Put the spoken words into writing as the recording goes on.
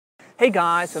Hey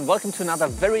guys, and welcome to another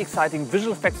very exciting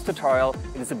visual effects tutorial.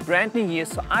 It is a brand new year,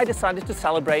 so I decided to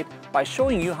celebrate by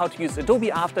showing you how to use Adobe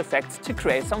After Effects to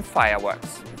create some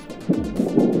fireworks.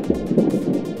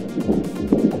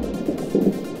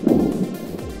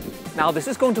 Now this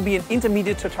is going to be an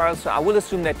intermediate tutorial, so I will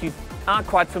assume that you are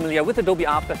quite familiar with Adobe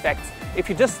After Effects. If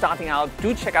you're just starting out,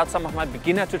 do check out some of my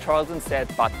beginner tutorials instead,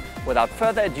 but without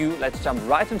further ado, let's jump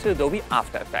right into Adobe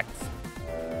After Effects.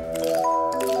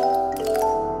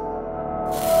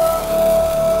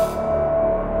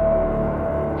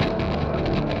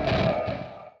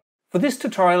 For this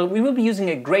tutorial, we will be using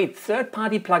a great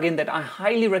third-party plugin that I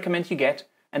highly recommend you get,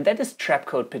 and that is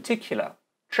Trapcode Particular.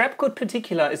 Trapcode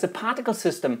Particular is a particle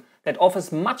system that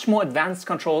offers much more advanced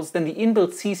controls than the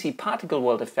inbuilt CC particle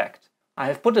world effect. I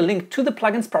have put a link to the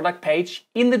plugin's product page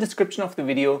in the description of the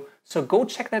video, so go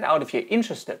check that out if you're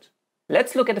interested.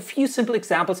 Let's look at a few simple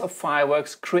examples of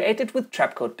fireworks created with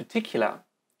Trapcode Particular.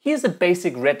 Here's a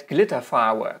basic red glitter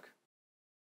firework.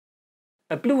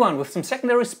 A blue one with some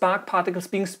secondary spark particles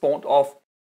being spawned off,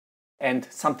 and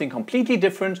something completely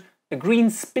different, a green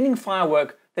spinning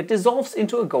firework that dissolves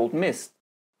into a gold mist.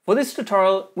 For this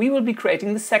tutorial, we will be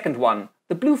creating the second one,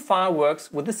 the blue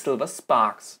fireworks with the silver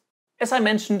sparks. As I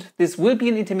mentioned, this will be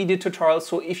an intermediate tutorial,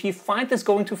 so if you find this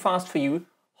going too fast for you,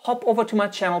 hop over to my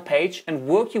channel page and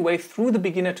work your way through the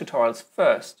beginner tutorials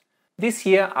first. This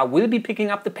year, I will be picking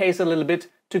up the pace a little bit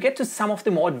to get to some of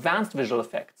the more advanced visual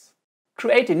effects.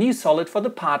 Create a new solid for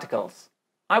the particles.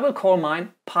 I will call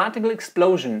mine Particle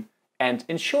Explosion and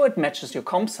ensure it matches your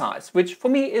comp size, which for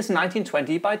me is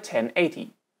 1920 by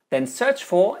 1080. Then search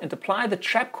for and apply the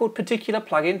Trapcode Particular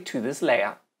plugin to this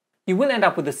layer. You will end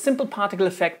up with a simple particle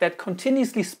effect that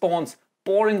continuously spawns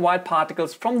boring white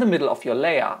particles from the middle of your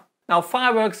layer. Now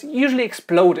fireworks usually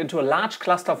explode into a large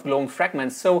cluster of glowing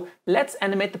fragments, so let's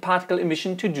animate the particle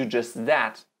emission to do just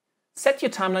that. Set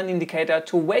your timeline indicator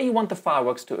to where you want the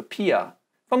fireworks to appear.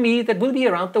 For me, that will be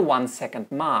around the 1 second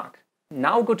mark.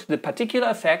 Now go to the particular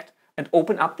effect and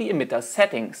open up the emitter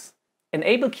settings.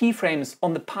 Enable keyframes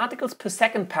on the particles per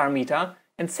second parameter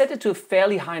and set it to a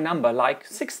fairly high number like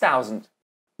 6000.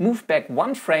 Move back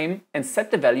 1 frame and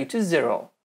set the value to 0.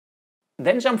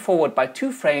 Then jump forward by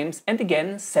 2 frames and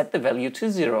again set the value to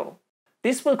 0.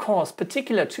 This will cause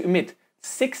Particular to emit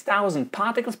 6000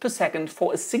 particles per second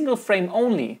for a single frame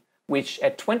only, which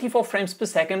at 24 frames per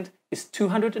second is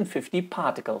 250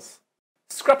 particles.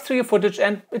 Scrub through your footage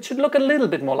and it should look a little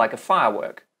bit more like a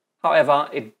firework. However,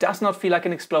 it does not feel like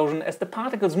an explosion as the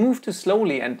particles move too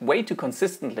slowly and way too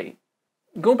consistently.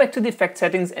 Go back to the effect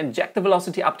settings and jack the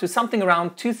velocity up to something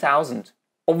around 2000.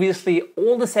 Obviously,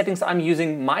 all the settings I'm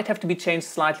using might have to be changed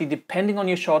slightly depending on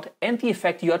your shot and the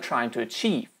effect you are trying to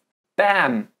achieve.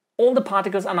 Bam! All the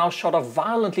particles are now shot off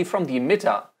violently from the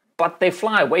emitter, but they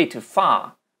fly way too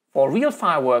far. For a real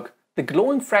firework, the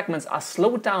glowing fragments are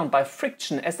slowed down by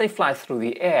friction as they fly through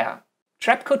the air.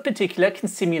 Trapcode Particular can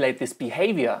simulate this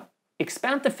behavior.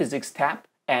 Expand the Physics tab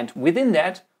and within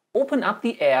that, open up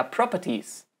the Air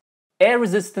properties. Air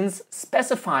resistance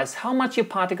specifies how much your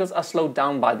particles are slowed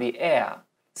down by the air.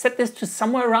 Set this to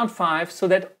somewhere around 5 so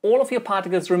that all of your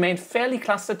particles remain fairly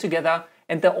clustered together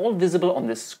and they're all visible on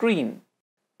this screen.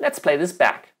 Let's play this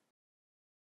back.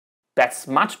 That's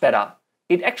much better.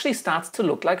 It actually starts to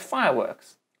look like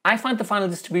fireworks. I find the final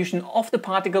distribution of the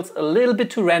particles a little bit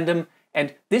too random,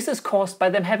 and this is caused by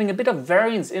them having a bit of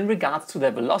variance in regards to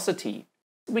their velocity.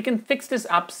 We can fix this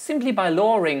up simply by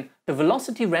lowering the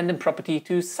velocity random property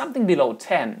to something below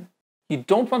 10. You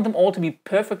don't want them all to be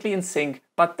perfectly in sync,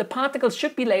 but the particles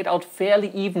should be laid out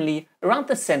fairly evenly around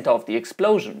the center of the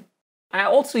explosion. I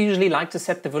also usually like to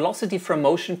set the velocity from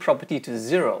motion property to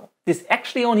 0. This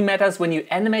actually only matters when you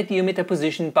animate the emitter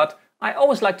position, but I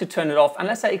always like to turn it off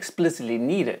unless I explicitly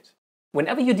need it.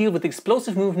 Whenever you deal with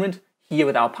explosive movement, here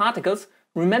with our particles,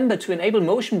 remember to enable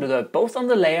motion blur both on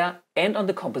the layer and on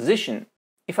the composition.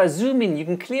 If I zoom in, you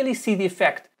can clearly see the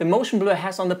effect the motion blur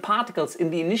has on the particles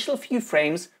in the initial few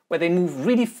frames where they move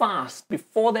really fast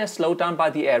before they're slowed down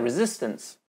by the air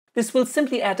resistance. This will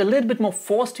simply add a little bit more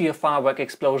force to your firework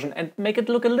explosion and make it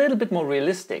look a little bit more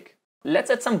realistic. Let's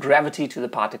add some gravity to the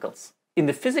particles. In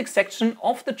the physics section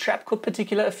of the Trapcode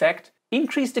Particular effect,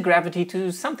 increase the gravity to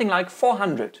something like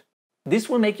 400. This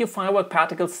will make your firework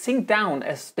particles sink down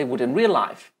as they would in real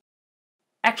life.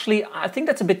 Actually, I think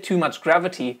that's a bit too much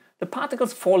gravity. The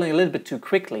particles falling a little bit too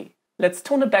quickly. Let's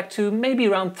tone it back to maybe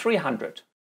around 300.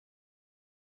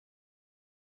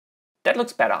 That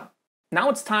looks better. Now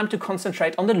it's time to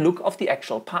concentrate on the look of the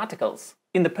actual particles.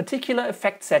 In the Particular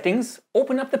effect settings,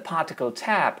 open up the Particle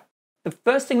tab. The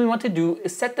first thing we want to do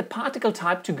is set the particle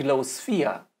type to glow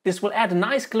sphere. This will add a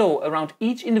nice glow around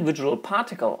each individual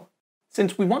particle.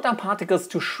 Since we want our particles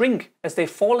to shrink as they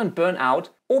fall and burn out,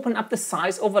 open up the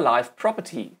Size over Life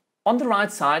property. On the right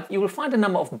side, you will find a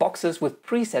number of boxes with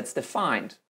presets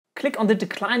defined. Click on the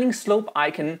declining slope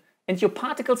icon and your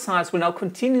particle size will now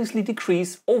continuously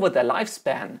decrease over their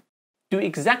lifespan. Do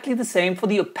exactly the same for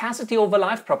the Opacity over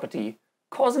Life property,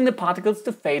 causing the particles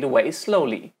to fade away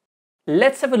slowly.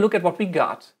 Let's have a look at what we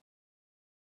got.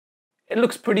 It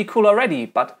looks pretty cool already,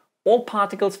 but all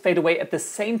particles fade away at the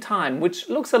same time, which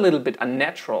looks a little bit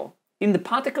unnatural. In the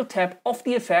Particle tab of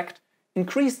the effect,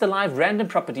 increase the Live Random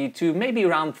property to maybe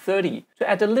around 30 to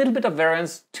add a little bit of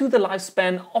variance to the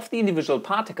lifespan of the individual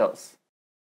particles.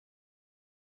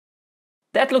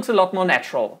 That looks a lot more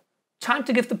natural. Time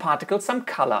to give the particles some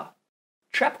color.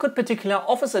 Trapcode Particular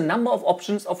offers a number of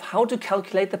options of how to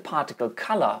calculate the particle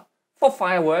color. For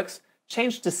fireworks,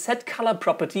 change the Set Color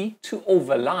property to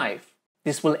Over Live.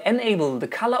 This will enable the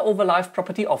Color Over Live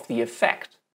property of the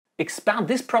effect. Expand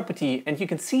this property and you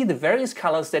can see the various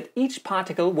colors that each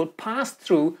particle will pass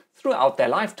throughout their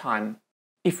lifetime.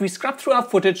 If we scrub through our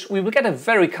footage, we will get a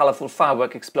very colorful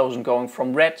firework explosion going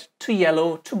from red to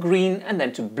yellow to green and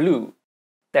then to blue.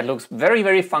 That looks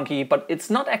very funky, but it's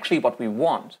not actually what we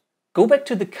want. Go back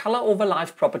to the Color Over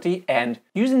Live property and,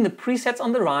 using the presets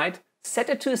on the right, set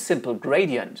it to a simple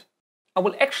gradient. I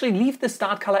will actually leave the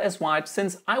start color as white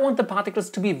since I want the particles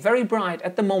to be very bright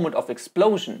at the moment of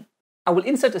explosion. I will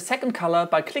insert a second color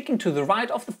by clicking to the right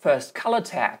of the first color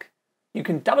tag. You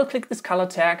can double click this color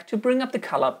tag to bring up the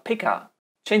color picker.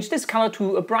 Change this color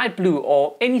to a bright blue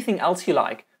or anything else you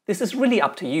like. This is really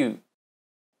up to you.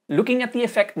 Looking at the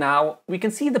effect now, we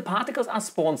can see the particles are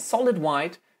spawned solid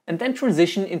white and then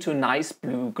transition into a nice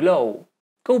blue glow.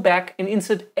 Go back and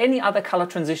insert any other color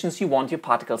transitions you want your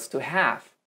particles to have.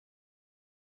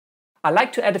 I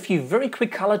like to add a few very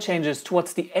quick color changes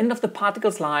towards the end of the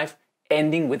particle's life,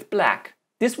 ending with black.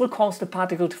 This will cause the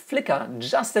particle to flicker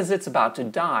just as it's about to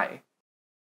die.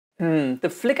 The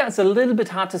flicker is a little bit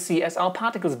hard to see as our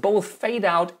particles both fade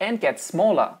out and get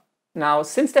smaller. Now,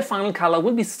 since their final color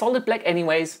will be solid black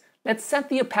anyways, let's set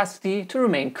the opacity to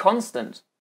remain constant.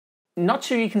 Not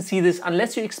sure you can see this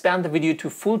unless you expand the video to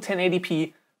full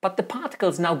 1080p, but the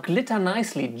particles now glitter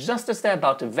nicely just as they're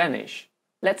about to vanish.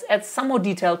 Let's add some more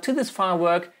detail to this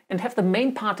firework and have the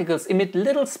main particles emit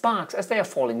little sparks as they are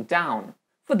falling down.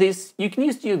 For this, you can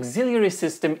use the auxiliary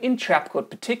system in Trapcode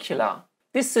Particular.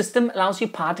 This system allows your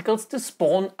particles to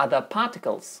spawn other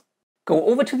particles. Go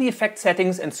over to the effect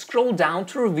settings and scroll down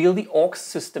to reveal the Aux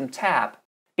System tab.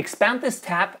 Expand this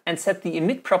tab and set the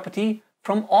emit property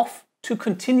from off to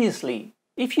continuously.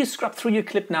 If you scrub through your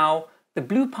clip now, the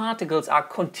blue particles are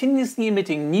continuously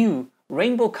emitting new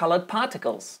rainbow colored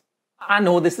particles. I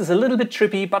know this is a little bit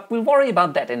trippy, but we'll worry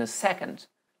about that in a second.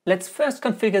 Let's first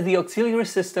configure the auxiliary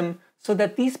system so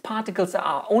that these particles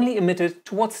are only emitted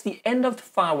towards the end of the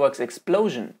fireworks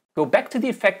explosion. Go back to the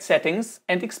effect settings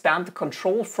and expand the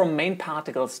Control from Main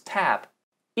Particles tab.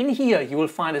 In here you will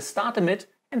find a Start Emit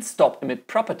and Stop Emit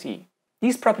property.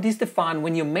 These properties define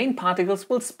when your main particles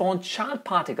will spawn child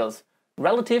particles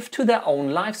relative to their own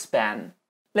lifespan.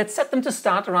 Let's set them to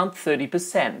start around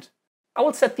 30%. I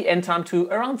will set the end time to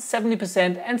around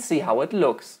 70% and see how it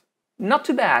looks. Not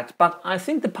too bad, but I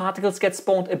think the particles get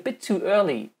spawned a bit too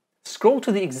early. Scroll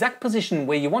to the exact position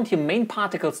where you want your main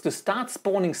particles to start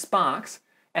spawning sparks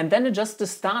and then adjust the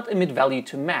start emit value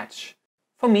to match.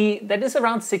 For me, that is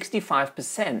around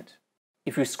 65%.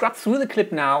 If you scrub through the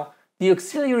clip now, the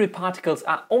auxiliary particles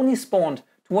are only spawned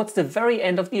towards the very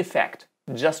end of the effect,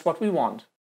 just what we want.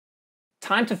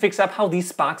 Time to fix up how these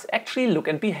sparks actually look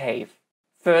and behave.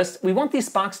 First, we want these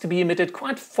sparks to be emitted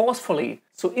quite forcefully,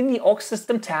 so in the Aux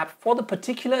System tab for the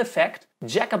particular effect,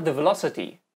 jack up the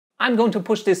velocity. I'm going to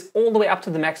push this all the way up to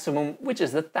the maximum, which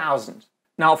is 1000.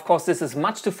 Now, of course, this is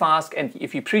much too fast, and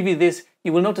if you preview this,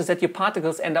 you will notice that your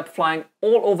particles end up flying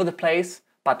all over the place,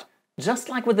 but just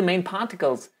like with the main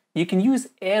particles, you can use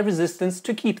air resistance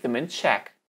to keep them in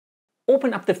check.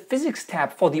 Open up the Physics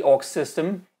tab for the Aux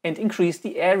System and increase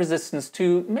the air resistance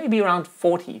to maybe around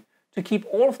 40 to keep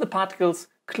all of the particles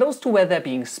close to where they're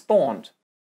being spawned.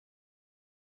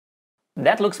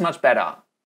 That looks much better.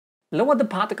 Lower the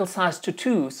particle size to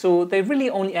 2 so they really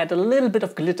only add a little bit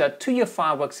of glitter to your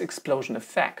fireworks explosion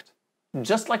effect.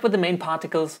 Just like with the main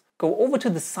particles, go over to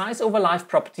the Size over Life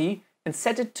property and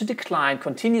set it to decline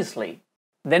continuously.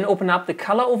 Then open up the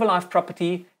Color over Life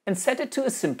property and set it to a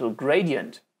simple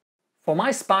gradient. For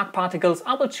my spark particles,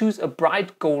 I will choose a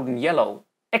bright golden yellow.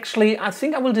 Actually, I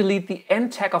think I will delete the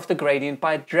end tag of the gradient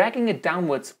by dragging it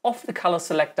downwards off the color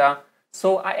selector,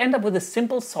 so I end up with a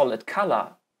simple solid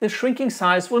color. The shrinking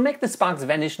size will make the sparks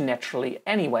vanish naturally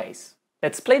anyways.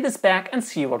 Let's play this back and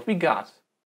see what we got.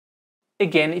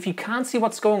 Again, if you can't see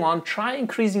what's going on, try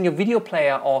increasing your video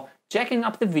player or jacking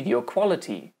up the video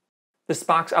quality. The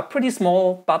sparks are pretty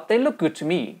small, but they look good to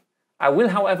me. I will,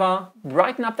 however,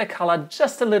 brighten up the color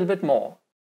just a little bit more.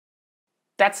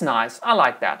 That's nice, I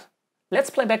like that.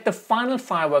 Let's play back the final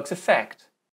fireworks effect.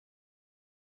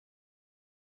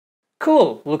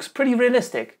 Cool, looks pretty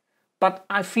realistic, but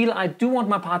I feel I do want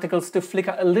my particles to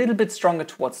flicker a little bit stronger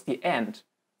towards the end.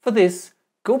 For this,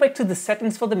 go back to the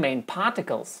settings for the main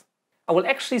particles. I will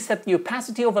actually set the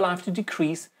opacity over live to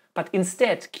decrease, but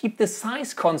instead keep the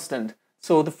size constant,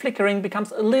 so the flickering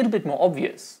becomes a little bit more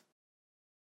obvious.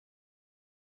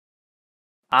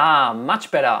 Ah,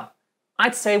 much better.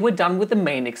 I'd say we're done with the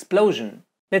main explosion.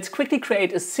 Let's quickly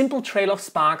create a simple trail of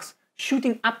sparks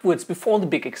shooting upwards before the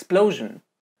big explosion.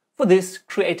 For this,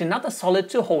 create another solid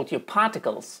to hold your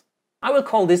particles. I will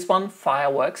call this one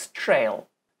Fireworks Trail.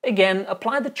 Again,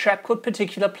 apply the Trapcode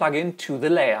Particular plugin to the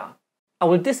layer. I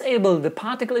will disable the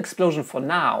particle explosion for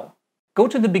now. Go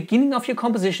to the beginning of your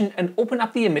composition and open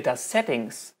up the emitter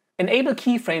settings. Enable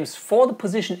keyframes for the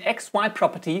position XY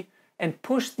property and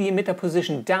push the emitter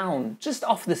position down, just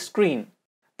off the screen.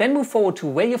 Then move forward to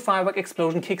where your firework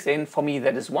explosion kicks in, for me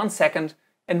that is 1 second,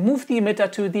 and move the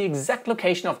emitter to the exact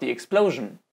location of the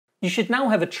explosion. You should now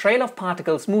have a trail of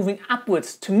particles moving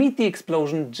upwards to meet the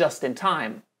explosion just in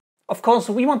time. Of course,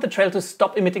 we want the trail to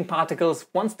stop emitting particles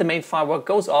once the main firework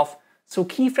goes off, so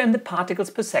keyframe the particles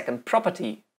per second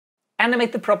property.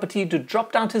 Animate the property to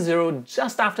drop down to 0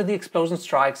 just after the explosion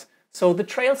strikes, so the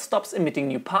trail stops emitting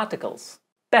new particles.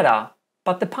 Better,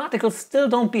 but the particles still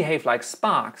don't behave like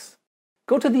sparks.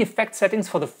 Go to the effect settings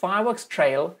for the fireworks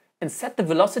trail and set the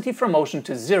velocity from motion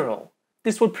to 0.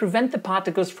 This will prevent the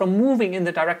particles from moving in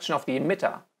the direction of the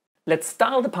emitter. Let's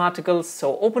style the particles,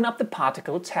 so open up the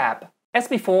Particle tab. As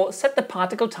before, set the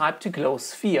particle type to Glow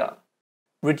Sphere.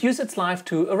 Reduce its life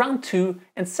to around 2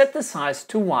 and set the size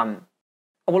to 1.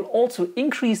 I will also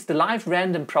increase the live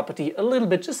random property a little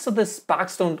bit just so the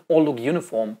sparks don't all look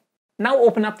uniform. Now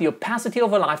open up the opacity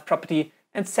over live property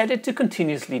and set it to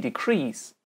continuously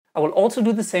decrease. I will also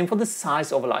do the same for the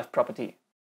size over live property.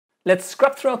 Let's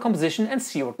scrub through our composition and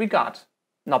see what we got.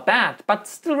 Not bad, but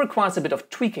still requires a bit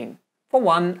of tweaking. For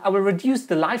one, I will reduce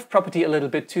the live property a little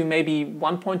bit to maybe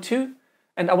 1.2,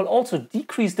 and I will also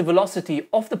decrease the velocity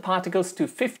of the particles to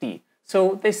 50,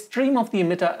 so they stream off the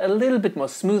emitter a little bit more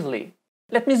smoothly.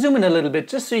 Let me zoom in a little bit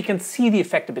just so you can see the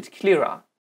effect a bit clearer.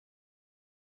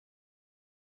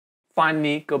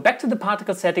 Finally, go back to the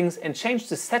particle settings and change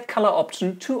the set color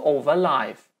option to over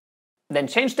live. Then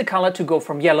change the color to go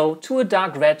from yellow to a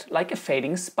dark red like a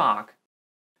fading spark.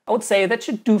 I would say that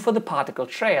should do for the particle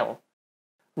trail.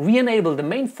 Re-enable the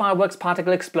main fireworks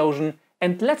particle explosion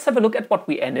and let's have a look at what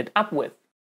we ended up with.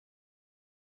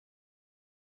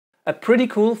 A pretty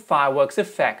cool fireworks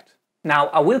effect. Now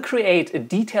I will create a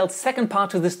detailed second part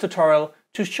to this tutorial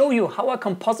to show you how I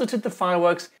composited the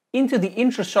fireworks into the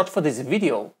intro shot for this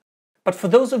video. But for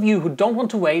those of you who don't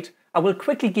want to wait, I will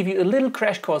quickly give you a little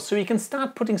crash course so you can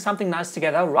start putting something nice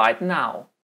together right now.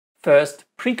 First,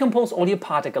 pre-compose all your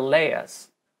particle layers.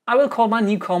 I will call my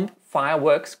new comp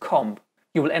Fireworks Comp.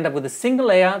 You will end up with a single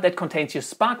layer that contains your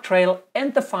spark trail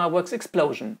and the fireworks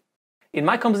explosion. In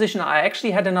my composition I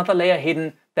actually had another layer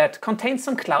hidden that contains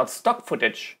some cloud stock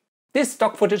footage. This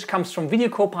stock footage comes from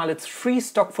videocopilot's free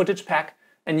stock footage pack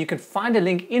and you can find a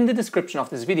link in the description of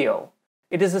this video.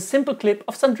 It is a simple clip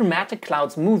of some dramatic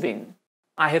clouds moving.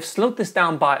 I have slowed this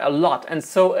down by a lot and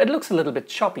so it looks a little bit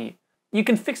choppy. You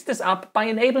can fix this up by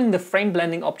enabling the frame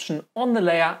blending option on the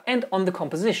layer and on the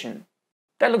composition.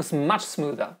 That looks much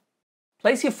smoother.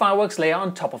 Place your fireworks layer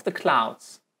on top of the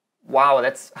clouds. Wow,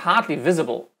 that's hardly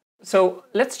visible. So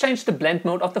let's change the blend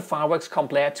mode of the fireworks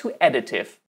comp layer to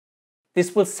additive.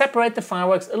 This will separate the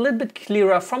fireworks a little bit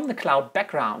clearer from the cloud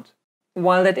background.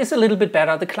 While that is a little bit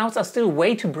better, the clouds are still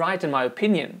way too bright in my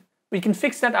opinion. We can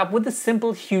fix that up with a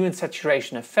simple hue and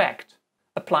saturation effect.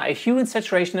 Apply a hue and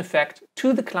saturation effect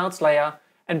to the clouds layer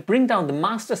and bring down the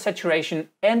master saturation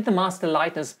and the master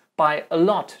lightness by a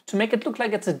lot to make it look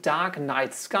like it's a dark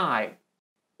night sky.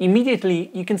 Immediately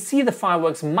you can see the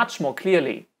fireworks much more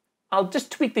clearly. I'll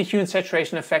just tweak the hue and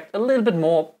saturation effect a little bit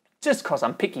more just cause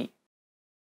I'm picky.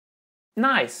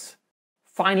 Nice!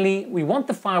 Finally, we want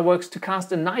the fireworks to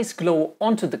cast a nice glow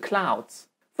onto the clouds.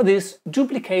 For this,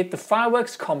 duplicate the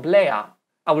fireworks comp layer.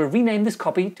 I will rename this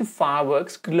copy to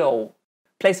Fireworks Glow.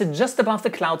 Place it just above the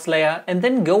clouds layer and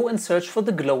then go and search for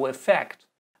the glow effect.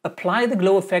 Apply the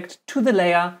glow effect to the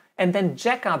layer and then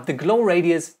jack up the glow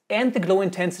radius and the glow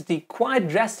intensity quite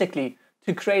drastically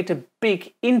to create a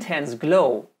big, intense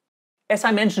glow. As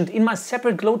I mentioned in my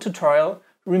separate glow tutorial,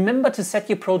 remember to set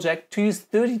your project to use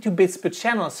 32 bits per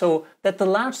channel so that the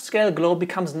large-scale glow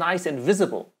becomes nice and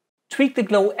visible. Tweak the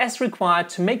glow as required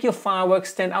to make your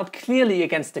fireworks stand out clearly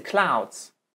against the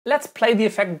clouds. Let's play the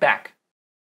effect back.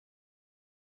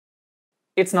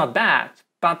 It's not bad,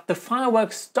 but the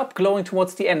fireworks stop glowing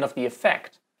towards the end of the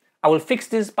effect. I will fix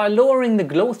this by lowering the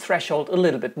glow threshold a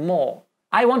little bit more.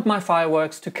 I want my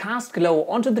fireworks to cast glow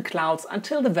onto the clouds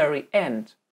until the very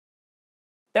end.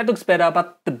 That looks better,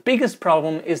 but the biggest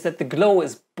problem is that the glow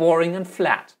is boring and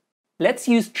flat. Let's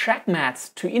use track mats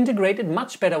to integrate it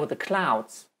much better with the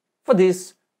clouds. For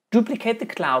this, duplicate the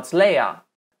clouds layer.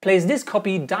 Place this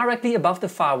copy directly above the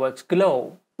fireworks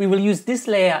glow. We will use this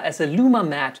layer as a luma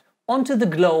mat onto the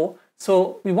glow,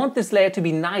 so we want this layer to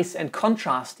be nice and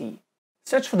contrasty.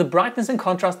 Search for the brightness and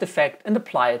contrast effect and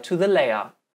apply it to the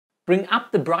layer. Bring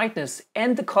up the brightness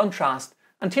and the contrast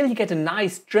until you get a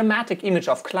nice dramatic image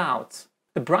of clouds.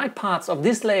 The bright parts of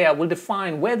this layer will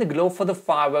define where the glow for the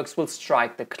fireworks will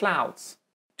strike the clouds.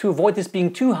 To avoid this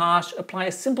being too harsh, apply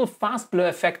a simple fast blur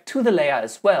effect to the layer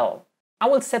as well. I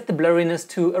will set the blurriness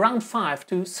to around 5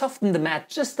 to soften the matte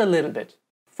just a little bit.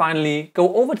 Finally,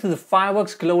 go over to the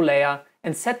fireworks glow layer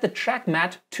and set the track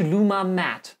matte to Luma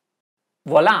Matte.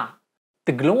 Voila!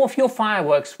 The glow of your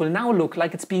fireworks will now look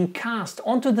like it's being cast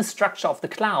onto the structure of the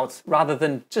clouds rather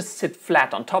than just sit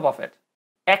flat on top of it.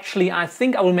 Actually, I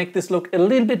think I will make this look a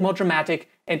little bit more dramatic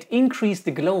and increase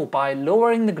the glow by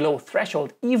lowering the glow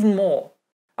threshold even more.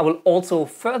 I will also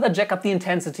further jack up the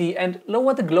intensity and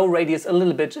lower the glow radius a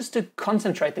little bit just to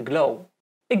concentrate the glow.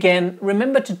 Again,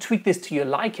 remember to tweak this to your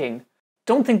liking.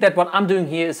 Don't think that what I'm doing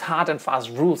here is hard and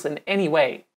fast rules in any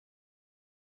way.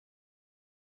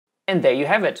 And there you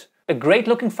have it, a great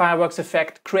looking fireworks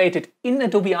effect created in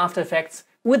Adobe After Effects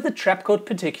with the Trapcode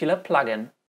Particular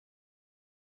plugin.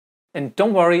 And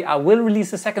don't worry, I will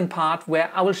release a second part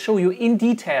where I will show you in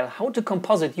detail how to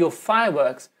composite your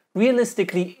fireworks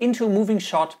realistically into a moving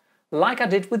shot like I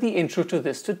did with the intro to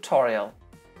this tutorial.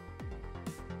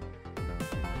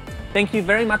 Thank you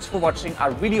very much for watching. I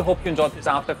really hope you enjoyed this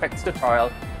After Effects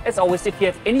tutorial. As always, if you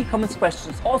have any comments,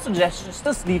 questions or suggestions,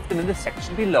 just leave them in the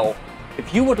section below.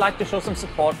 If you would like to show some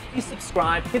support, please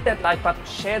subscribe, hit that like button,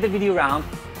 share the video around.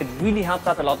 It really helps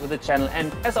out a lot with the channel,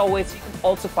 and as always, you can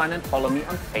also find and follow me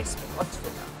on Facebook or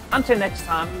Twitter. Until next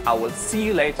time, I will see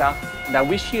you later, and I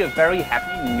wish you a very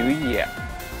happy new year.